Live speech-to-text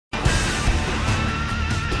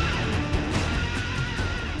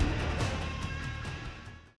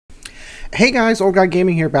Hey guys, Old Guy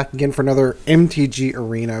Gaming here, back again for another MTG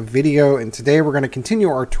Arena video, and today we're going to continue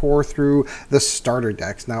our tour through the starter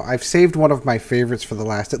decks. Now, I've saved one of my favorites for the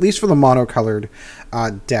last, at least for the monocolored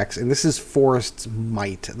decks, and this is Forest's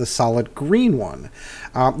Might, the solid green one.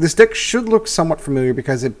 This deck should look somewhat familiar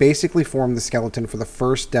because it basically formed the skeleton for the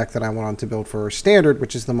first deck that I went on to build for Standard,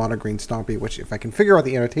 which is the Mono Green Stompy, which, if I can figure out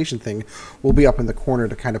the annotation thing, will be up in the corner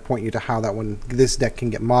to kind of point you to how this deck can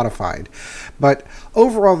get modified. But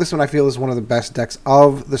overall, this one I feel is one of the best decks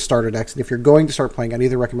of the starter decks, and if you're going to start playing, I'd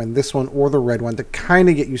either recommend this one or the red one to kind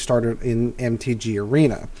of get you started in MTG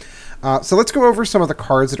Arena. So let's go over some of the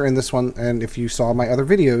cards that are in this one, and if you saw my other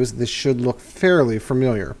videos, this should look fairly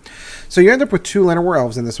familiar. So you end up with two Llanowar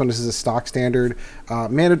Elves in this one. This is a stock standard.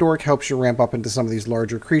 Mana Dork helps you ramp up into some of these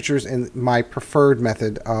larger creatures, and my preferred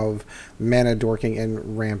method of mana dorking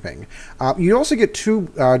and ramping. You also get two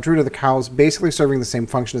Druid of the Cowls, basically serving the same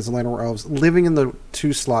function as the Llanowar Elves, living in the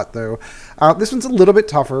 2 slot though. This one's a little bit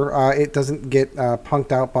tougher. It doesn't get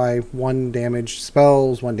punked out by 1 damage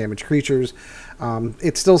spells, 1 damage creatures.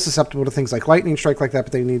 It's still susceptible to things like lightning strike like that,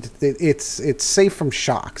 but it's safe from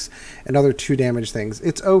shocks and other 2 damage things.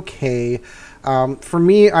 It's okay. For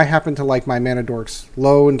me, I happen to like my mana dorks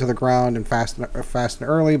low into the ground and fast and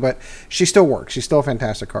early, but she still works. She's still a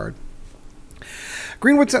fantastic card.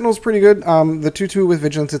 Greenwood Sentinel is pretty good. The 2/2 with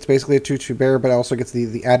Vigilance, it's basically a 2/2 bear, but it also gets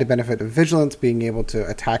the added benefit of Vigilance, being able to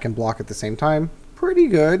attack and block at the same time. Pretty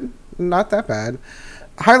good. Not that bad.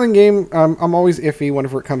 Highland Game, I'm always iffy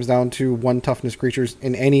whenever it comes down to 1 toughness creatures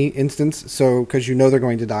in any instance, so because you know they're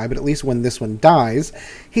going to die, but at least when this one dies,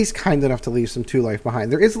 he's kind enough to leave some 2 life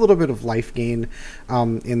behind. There is a little bit of life gain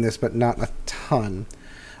in this, but not a ton.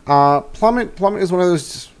 Plummet is one of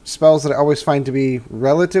those spells that I always find to be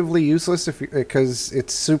relatively useless because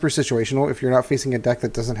it's super situational. If you're not facing a deck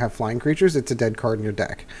that doesn't have flying creatures, it's a dead card in your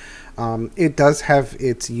deck. It does have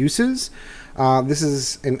its uses. This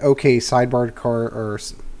is an okay sideboard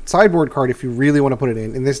card if you really want to put it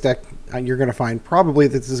in. In this deck, you're going to find probably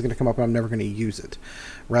that this is going to come up and I'm never going to use it.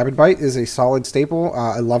 Rabid Bite is a solid staple.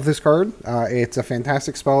 I love this card. It's a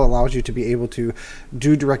fantastic spell. It allows you to be able to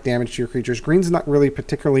do direct damage to your creatures. Green's not really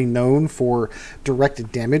particularly known for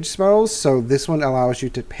direct damage spells, so this one allows you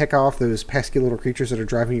to pick off those pesky little creatures that are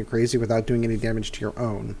driving you crazy without doing any damage to your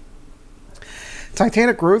own.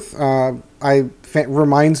 Titanic Growth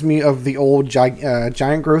reminds me of the old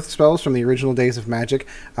giant growth spells from the original days of Magic.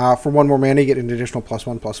 For 1 more mana, you get an additional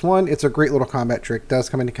 +1/+1. It's a great little combat trick. Does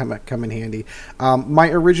come in handy. My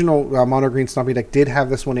original Mono Green Stompy deck did have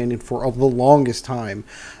this one in for the longest time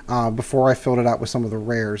before I filled it out with some of the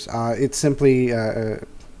rares. It's simply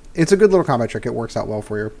it's a good little combat trick. It works out well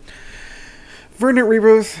for you. Verdant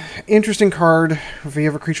Rebirth, interesting card. If you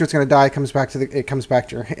have a creature that's going to die, it comes back,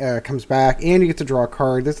 and you get to draw a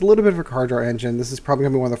card. There's a little bit of a card draw engine. This is probably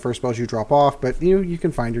going to be one of the first spells you drop off, but you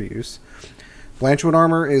can find your use. Blanchwood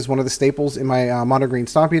Armor is one of the staples in my Mono Green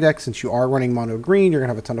Stompy deck. Since you are running Mono Green, you're going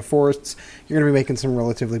to have a ton of forests. You're going to be making some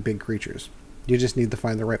relatively big creatures. You just need to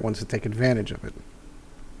find the right ones to take advantage of it.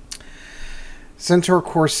 Centaur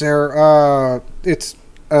Courser, it's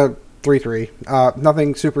a 3/3.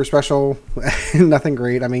 Nothing super special, nothing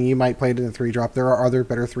great. I mean, you might play it in a 3-drop. There are other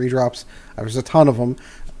better 3-drops. There's a ton of them.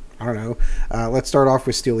 I don't know. Let's start off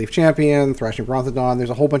with Steel Leaf Champion, Thrashing Bronthadon. There's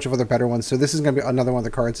a whole bunch of other better ones. So this is going to be another one of the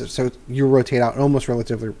cards, so you rotate out almost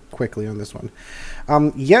relatively quickly on this one.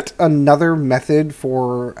 Yet another method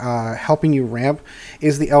for helping you ramp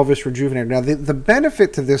is the Elvish Rejuvenator. Now, the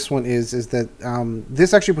benefit to this one is that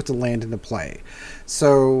this actually puts a land into play.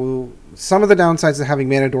 So some of the downsides of having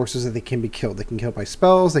mana dorks is that they can be killed. They can kill by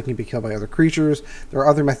spells. They can be killed by other creatures. There are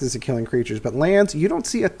other methods of killing creatures. But lands, you don't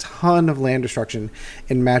see a ton of land destruction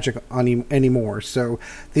in Magic anymore. So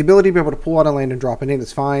the ability to be able to pull out a land and drop it in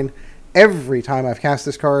is fine. Every time I've cast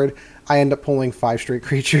this card, I end up pulling 5 straight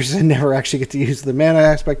creatures and never actually get to use the mana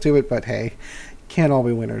aspect to it. But hey, can't all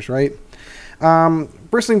be winners, right?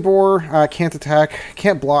 Bristling Boar can't attack,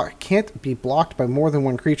 can't be blocked by more than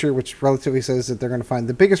 1 creature, which relatively says that they're going to find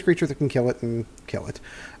the biggest creature that can kill it and kill it.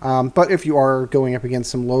 But if you are going up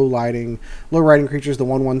against some low riding creatures, the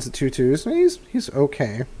 1/1s, the 2/2s, he's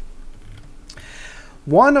okay.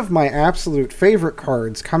 One of my absolute favorite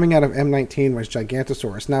cards coming out of M19 was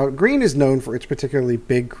Gigantosaurus. Now, green is known for its particularly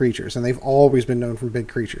big creatures, and they've always been known for big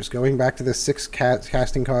creatures. Going back to the 6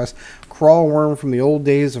 casting cost crawl worm from the old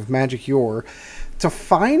days of Magic Yore, to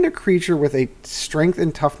find a creature with a strength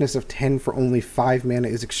and toughness of 10 for only 5 mana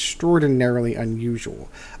is extraordinarily unusual.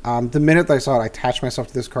 The minute that I saw it, I attached myself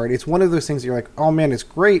to this card. It's one of those things that you're like, oh man, it's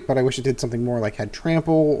great, but I wish it did something more, like had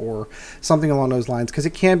trample or something along those lines, because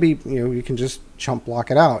it can be, you can just chump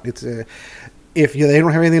block it out. If they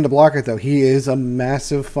don't have anything to block it, though, he is a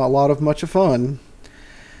massive, much of fun.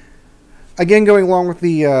 Again, going along with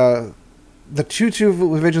the 2/2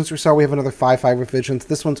 with Vigilance we saw, we have another 5/5 with Vigilance.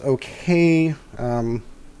 This one's okay.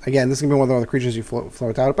 Again, this is going to be one of the creatures you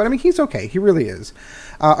float out, but I mean, he's okay. He really is.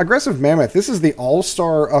 Aggressive Mammoth, this is the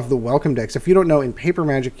all-star of the Welcome decks. If you don't know, in Paper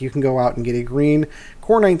Magic, you can go out and get a green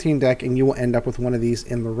Core 19 deck, and you will end up with one of these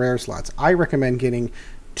in the rare slots. I recommend getting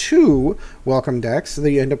 2 Welcome decks, so that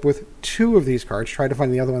you end up with 2 of these cards. Try to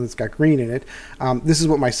find the other one that's got green in it. This is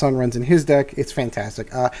what my son runs in his deck. It's fantastic.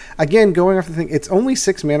 Again, going off the thing, it's only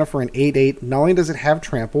 6 mana for an 8/8. Not only does it have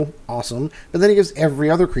trample, awesome, but then it gives every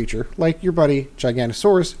other creature, like your buddy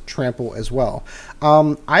Gigantosaurus, trample as well.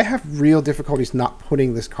 I have real difficulties not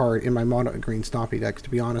putting this card in my mono green Stompy decks, to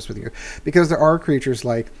be honest with you, because there are creatures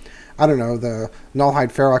like, I don't know, the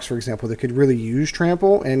Nullhide Ferox, for example, that could really use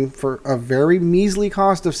trample, and for a very measly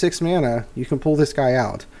cost of 6 mana, you can pull this guy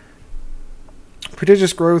out.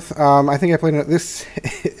 Prodigious Growth, I think I played this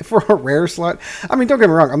for a rare slot. I mean, don't get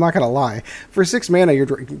me wrong, I'm not going to lie. For 6 mana, you're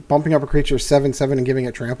bumping up a creature 7/7 and giving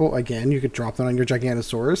it trample. Again, you could drop that on your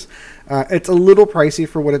Gigantosaurus. It's a little pricey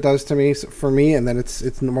for what it does to me, and then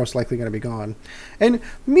it's most likely going to be gone. And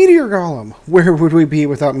Meteor Golem, where would we be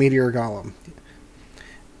without Meteor Golem?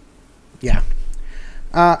 Yeah.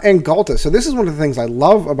 And Ghalta. So this is one of the things I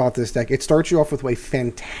love about this deck. It starts you off with a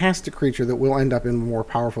fantastic creature that will end up in more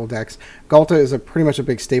powerful decks. Ghalta is pretty much a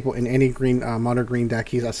big staple in any green mono green deck.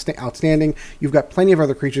 He's outstanding. You've got plenty of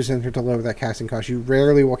other creatures in here to lower that casting cost. You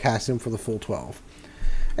rarely will cast him for the full 12.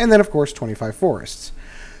 And then, of course, 25 forests.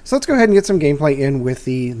 So let's go ahead and get some gameplay in with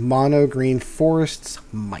the mono green Forests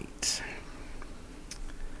Might.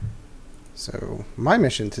 So my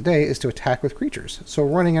mission today is to attack with creatures. So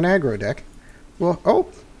running an aggro deck, well, oh,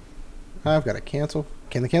 I've got to cancel.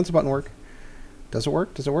 Can the cancel button work? Does it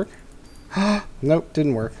work? Does it work? Nope,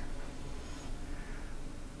 didn't work.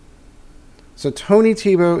 So Tony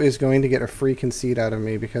Tebow is going to get a free concede out of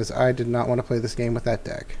me because I did not want to play this game with that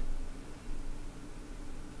deck.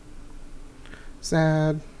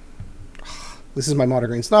 Sad. This is my mono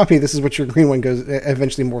green Stompy. This is what your green one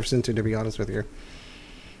eventually morphs into, to be honest with you.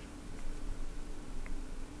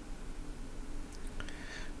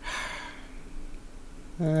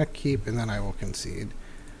 Keep, and then I will concede.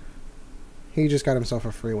 He just got himself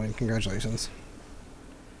a free win. Congratulations.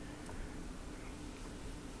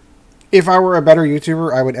 If I were a better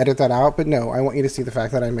YouTuber, I would edit that out, but no, I want you to see the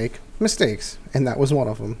fact that I make mistakes, and that was one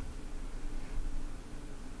of them.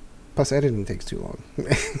 Plus, editing takes too long.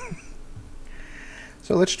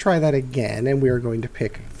 So let's try that again, and we are going to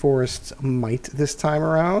pick Forests Might this time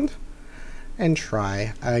around, and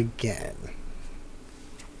try again.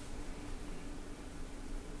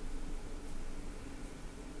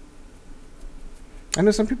 I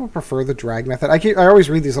know some people prefer the drag method. I always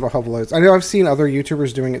read these little helploads. I know I've seen other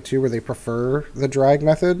YouTubers doing it too, where they prefer the drag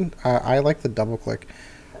method. I like the double click.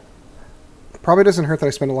 Probably doesn't hurt that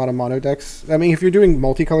I spend a lot of mono decks. I mean, if you're doing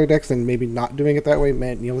multicolor decks, then maybe not doing it that way,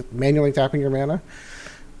 manually tapping your mana.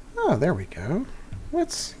 Oh, there we go.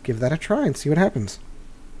 Let's give that a try and see what happens.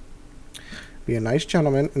 Be a nice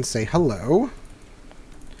gentleman and say hello.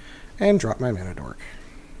 And drop my mana dork.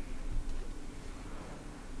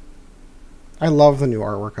 I love the new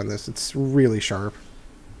artwork on this. It's really sharp.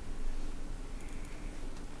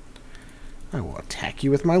 I will attack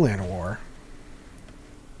you with my Llanowar.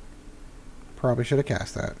 Probably should have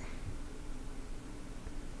cast that.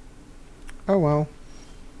 Oh well.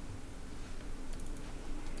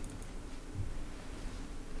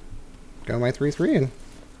 Go my 3/3 and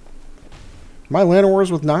my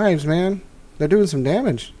Llanowars with knives, man. They're doing some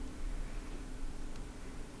damage.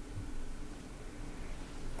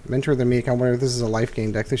 Mentor the Meek. I wonder if this is a life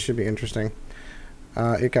gain deck. This should be interesting.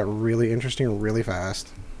 It got really interesting really fast.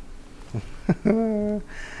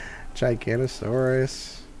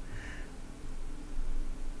 Gigantosaurus.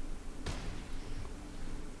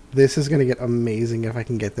 This is going to get amazing if I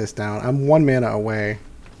can get this down. I'm 1 mana away.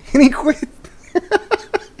 And he quit.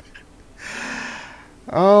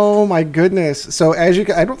 Oh my goodness. So as you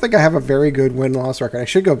can, I don't think I have a very good win-loss record. I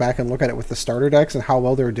should go back and look at it with the starter decks and how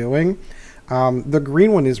well they're doing. The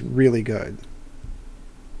green one is really good.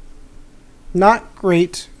 Not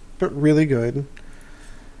great, but really good.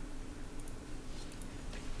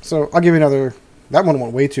 So I'll give you another... That one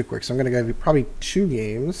went way too quick, so I'm going to give you probably 2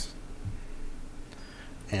 games.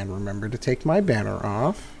 And remember to take my banner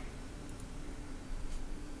off.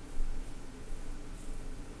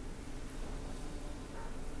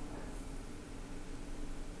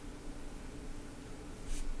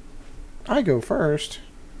 I go first.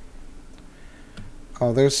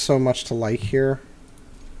 Oh, there's so much to like here.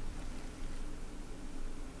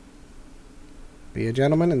 Be a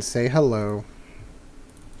gentleman and say hello.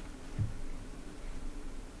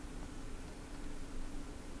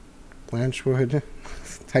 Blanchwood,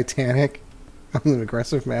 Titanic, I'm an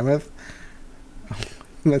Aggressive Mammoth.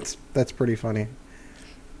 That's pretty funny.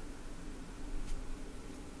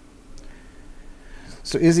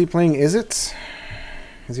 So is he playing Is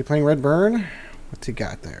he playing Red Burn? What's he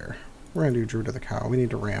got there? We're going to do Druid of the Cowl. We need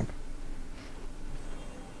to ramp.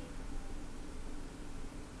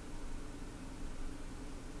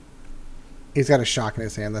 He's got a shock in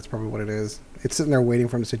his hand. That's probably what it is. It's sitting there waiting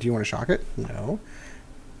for him to say, do you want to shock it? No.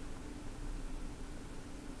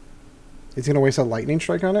 Is he going to waste a lightning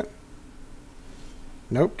strike on it?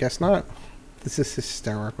 Nope, guess not. This is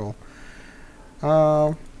hysterical.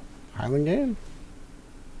 Highland Game.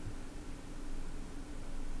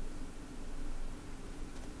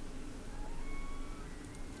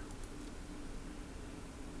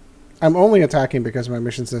 I'm only attacking because my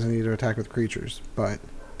mission says I need to attack with creatures, but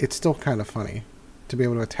it's still kind of funny to be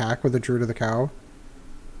able to attack with the Druid of the Cowl.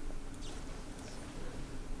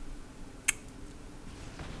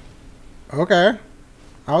 Okay.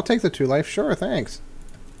 I'll take the 2 life. Sure, thanks.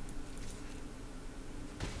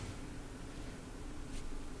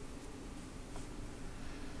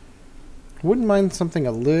 Wouldn't mind something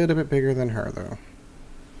a little bit bigger than her, though.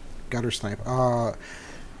 Gutter Snipe.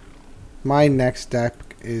 My next deck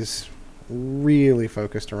is really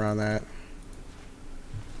focused around that.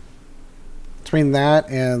 Between that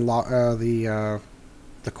and the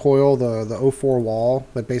Coil, the 0-4 wall,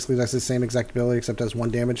 that basically does the same exact ability except does 1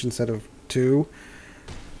 damage instead of 2.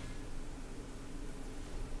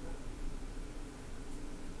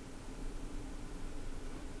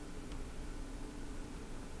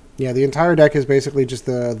 Yeah, the entire deck is basically just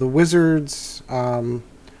the wizards,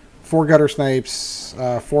 4 gutter snipes,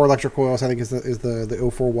 4 electric coils. I think is the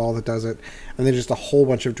 0-4 wall that does it, and then just a whole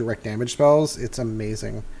bunch of direct damage spells. It's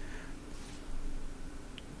amazing.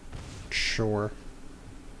 Sure.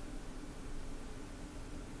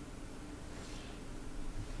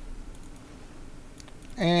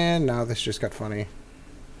 And now this just got funny.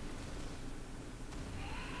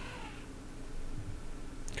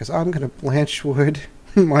 Because I'm going to Blanchwood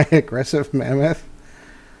my Aggressive Mammoth.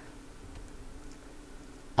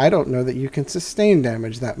 I don't know that you can sustain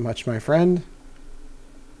damage that much, my friend.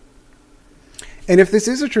 And if this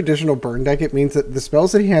is a traditional burn deck, it means that the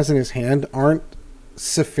spells that he has in his hand aren't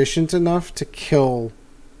sufficient enough to kill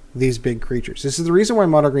these big creatures. This is the reason why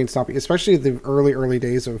Mono Green Stomping, especially the early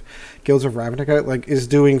days of Guilds of Ravnica, like, is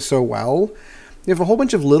doing so well. You have a whole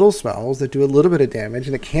bunch of little spells that do a little bit of damage,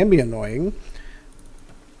 and it can be annoying.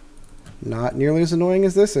 Not nearly as annoying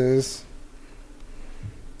as this is.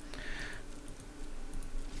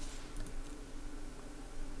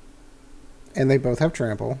 And they both have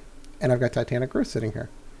trample. And I've got Titanic Growth sitting here.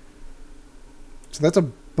 So that's a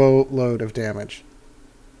boatload of damage.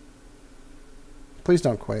 Please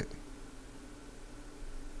don't quit.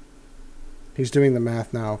 He's doing the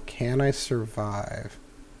math now. Can I survive?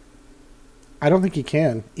 I don't think he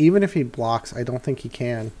can. Even if he blocks, I don't think he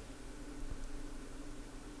can.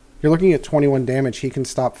 You're looking at 21 damage. He can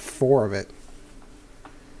stop 4 of it.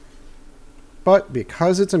 But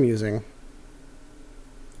because it's amusing,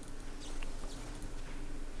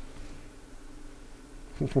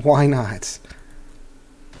 why not?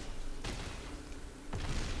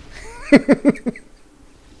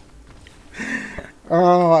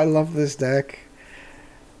 Oh, I love this deck.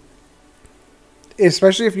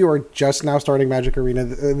 Especially if you are just now starting Magic Arena.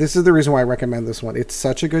 This is the reason why I recommend this one. It's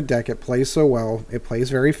such a good deck. It plays so well. It plays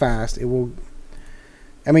very fast. It will...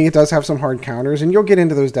 I mean, it does have some hard counters, and you'll get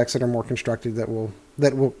into those decks that are more constructed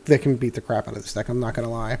that can beat the crap out of this deck. I'm not going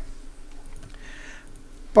to lie.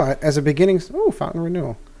 But as a beginning... Oh, Fountain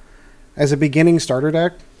Renewal. As a beginning starter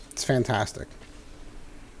deck, it's fantastic.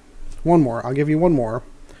 One more. I'll give you one more.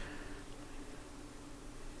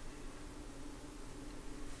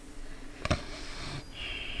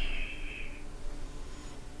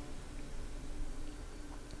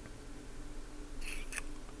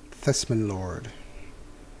 Thesman Lord.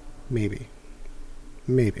 Maybe.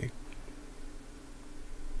 Maybe.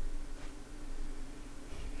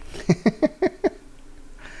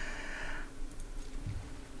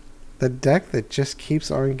 The deck that just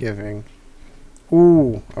keeps on giving.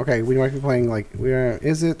 Ooh, okay, we might be playing like...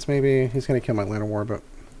 Is it? Maybe. He's going to kill my Llanowar, but...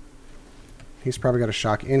 He's probably got a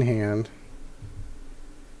shock in hand.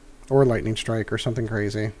 Or Lightning Strike or something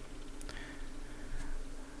crazy.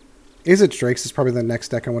 Izzet Drakes is probably the next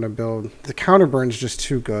deck I want to build. The counter burn's just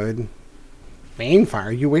too good.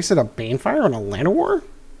 Banefire? You wasted a Banefire on a Llanowar?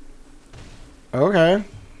 Okay.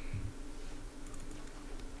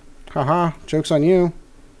 Haha, joke's on you.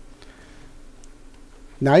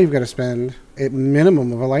 Now you've got to spend a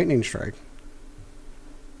minimum of a lightning strike.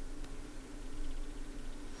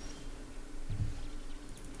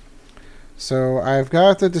 So I've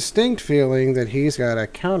got the distinct feeling that he's got a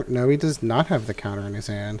counter. No, he does not have the counter in his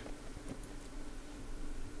hand.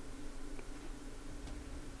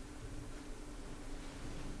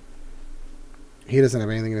 He doesn't have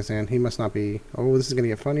anything in his hand. He must not be... Oh, this is going to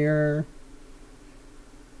get funnier.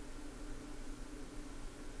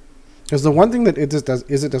 Because the one thing that it just does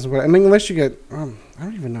is it doesn't put... I mean, unless you get... I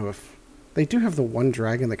don't even know if... They do have the one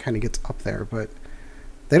dragon that kind of gets up there, but...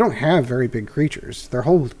 They don't have very big creatures. Their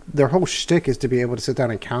whole shtick is to be able to sit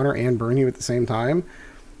down and counter and burn you at the same time.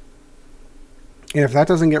 And if that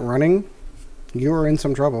doesn't get running, you are in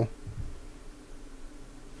some trouble.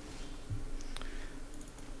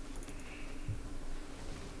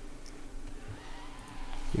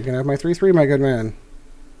 You can have my 3/3, my good man.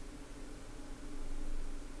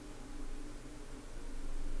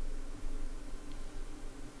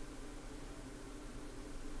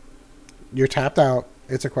 You're tapped out.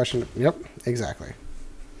 It's a question. Yep, exactly.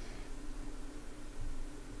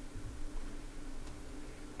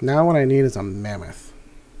 Now what I need is a mammoth.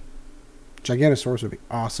 Gigantosaurus would be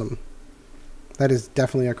awesome. That is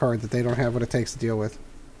definitely a card that they don't have what it takes to deal with.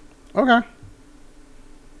 Okay.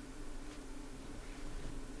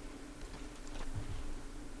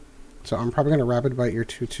 So I'm probably going to Rabid Bite your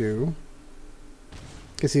 2/2.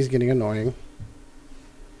 Because he's getting annoying.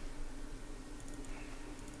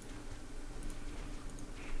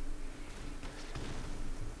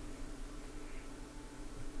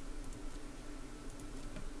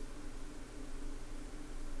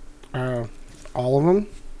 All of them?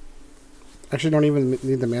 Actually, don't even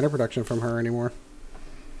need the mana production from her anymore.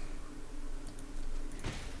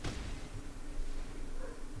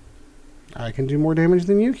 I can do more damage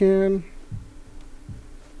than you can.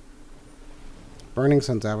 Burning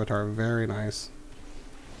Sun's Avatar, very nice.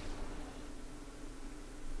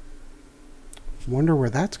 Wonder where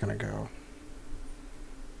that's going to go.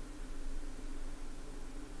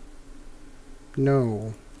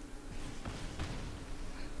 No.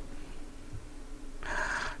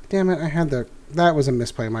 Damn it, I had the... That was a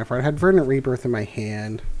misplay on my part. I had Verdant Rebirth in my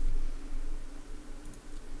hand.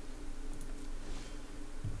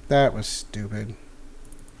 That was stupid.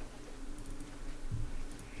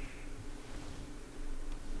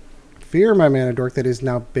 Fear my mana dork that is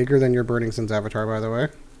now bigger than your Burning Sun's Avatar, by the way.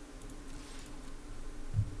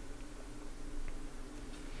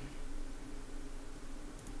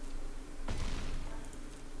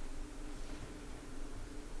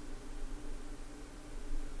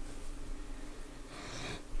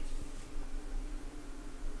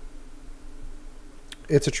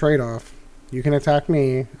 It's a trade-off. You can attack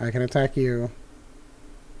me, I can attack you.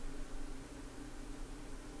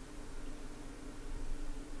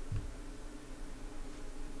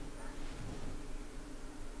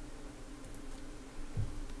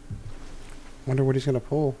 Wonder what he's going to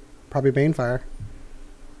pull. Probably Banefire.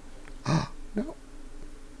 No.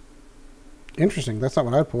 Interesting. That's not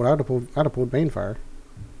what I'd pull. I'd have pulled Banefire.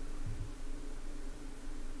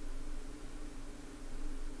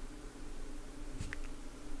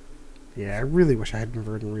 Yeah, I really wish I had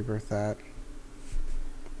Verdant Rebirth that.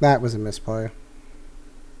 That was a misplay.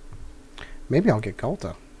 Maybe I'll get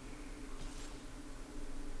Ghalta.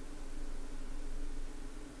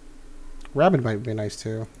 Rabid Bite would be nice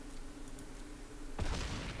too.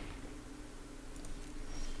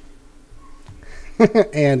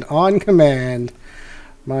 And on command,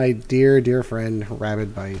 my dear, dear friend,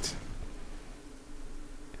 Rabid Bite.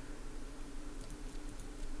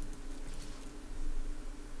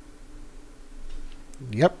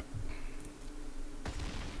 Yep.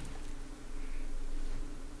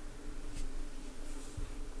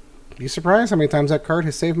 You surprised how many times that card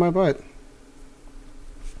has saved my butt?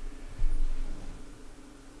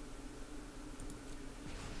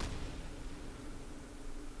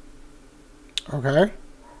 Okay.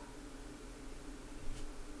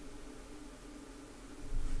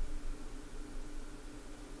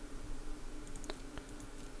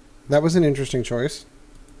 That was an interesting choice.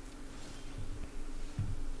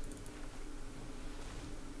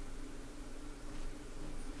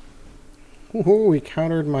 Ooh, he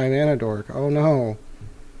countered my mana dork. Oh no.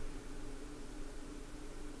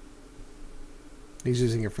 He's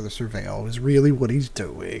using it for the surveil, is really what he's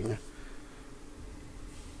doing.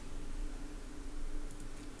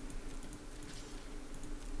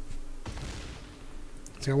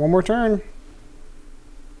 He's got one more turn.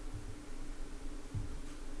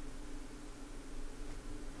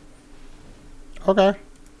 Okay.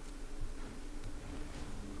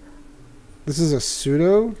 This is a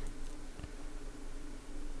pseudo.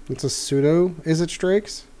 It's a pseudo Izzet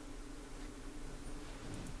Strakes.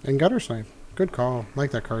 And Gutter Snipe. Good call.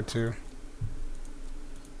 Like that card too.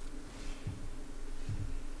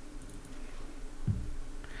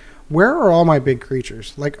 Where are all my big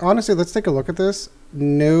creatures? Like, honestly, let's take a look at this.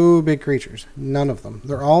 No big creatures. None of them.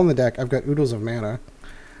 They're all in the deck. I've got Oodles of Mana.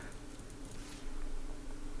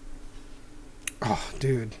 Oh,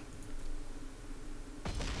 dude.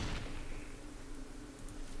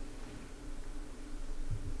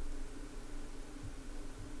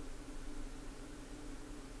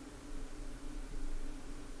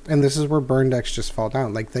 And this is where burn decks just fall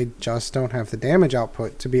down. Like, they just don't have the damage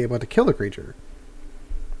output to be able to kill a creature.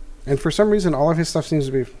 And for some reason, all of his stuff seems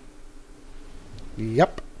to be...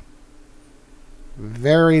 Yep.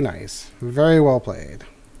 Very nice. Very well played.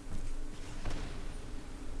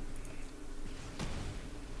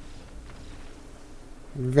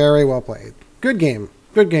 Very well played. Good game.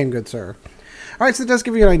 Good game, good sir. Alright, so it does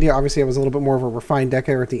give you an idea. Obviously, it was a little bit more of a refined deck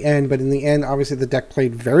there at the end, but in the end, obviously, the deck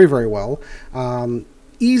played very, very well.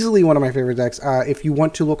 Easily one of my favorite decks. If you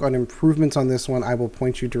want to look on improvements on this one, I will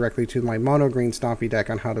point you directly to my mono green stompy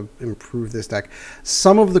deck on how to improve this deck.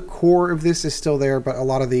 Some of the core of this is still there, but a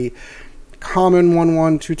lot of the common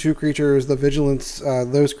 1/1, 2/2 creatures, the vigilance,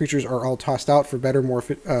 those creatures are all tossed out for better, more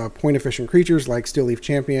point efficient creatures like Steel Leaf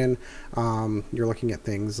Champion. You're looking at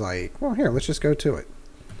things like, well, here, let's just go to it.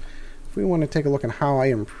 If we want to take a look at how I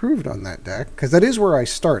improved on that deck, because that is where I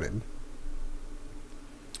started.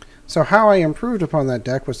 So how I improved upon that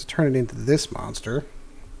deck was to turn it into this monster.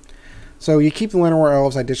 So you keep the Llanowar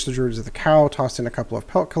Elves, I ditched the Druids of the Cowl, tossed in a couple of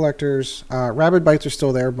Pelt Collectors. Rabid Bites are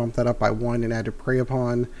still there, bumped that up by 1 and added Prey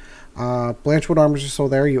Upon. Blanchwood Armors are still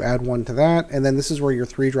there, you add 1 to that, and then this is where your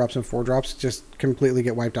 3-drops and 4-drops just completely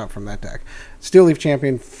get wiped out from that deck. Steel Leaf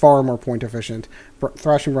Champion, far more point efficient.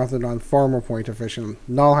 Thrashing Brothadon, far more point efficient.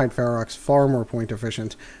 Nullhide Ferox, far more point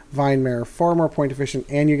efficient. Vine Mare, far more point efficient,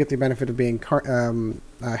 and you get the benefit of being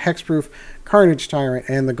Hexproof, Carnage Tyrant,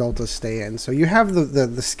 and the Ghalta stay in. So you have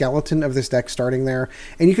the skeleton of this deck starting there,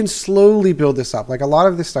 and you can slowly build this up. Like a lot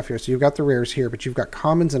of this stuff here, so you've got the rares here, but you've got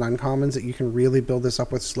commons and uncommons that you can really build this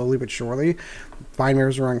up with slowly but surely. Vine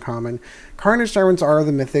Mares are uncommon. Carnage Tyrants are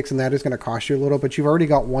the mythics, and that is going to cost you a little, but you've already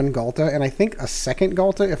got 1 Ghalta, and I think a second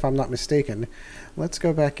Ghalta, if I'm not mistaken. Let's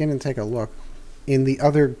go back in and take a look. In the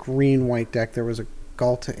other green-white deck, there was a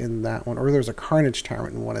Ghalta in that one, or there's a Carnage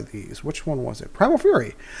Tyrant in one of these. Which one was it? Primal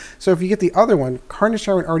Fury. So if you get the other one, Carnage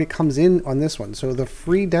Tyrant already comes in on this one. So the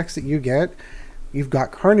free decks that you get, you've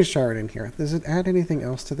got Carnage Tyrant in here. Does it add anything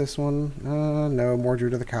else to this one? No, more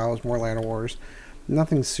Druid of the Cows, more Llanowars.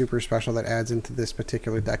 Nothing super special that adds into this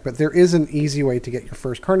particular deck, but there is an easy way to get your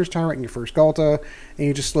first Carnage Tyrant and your first Ghalta, and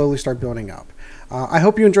you just slowly start building up. I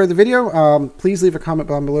hope you enjoyed the video. Please leave a comment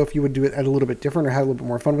down below if you would do it a little bit different or had a little bit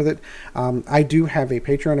more fun with it. I do have a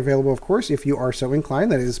Patreon available, of course, if you are so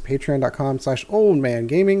inclined. That is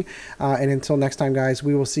patreon.com/oldmangaming. And until next time, guys,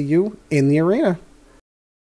 we will see you in the arena.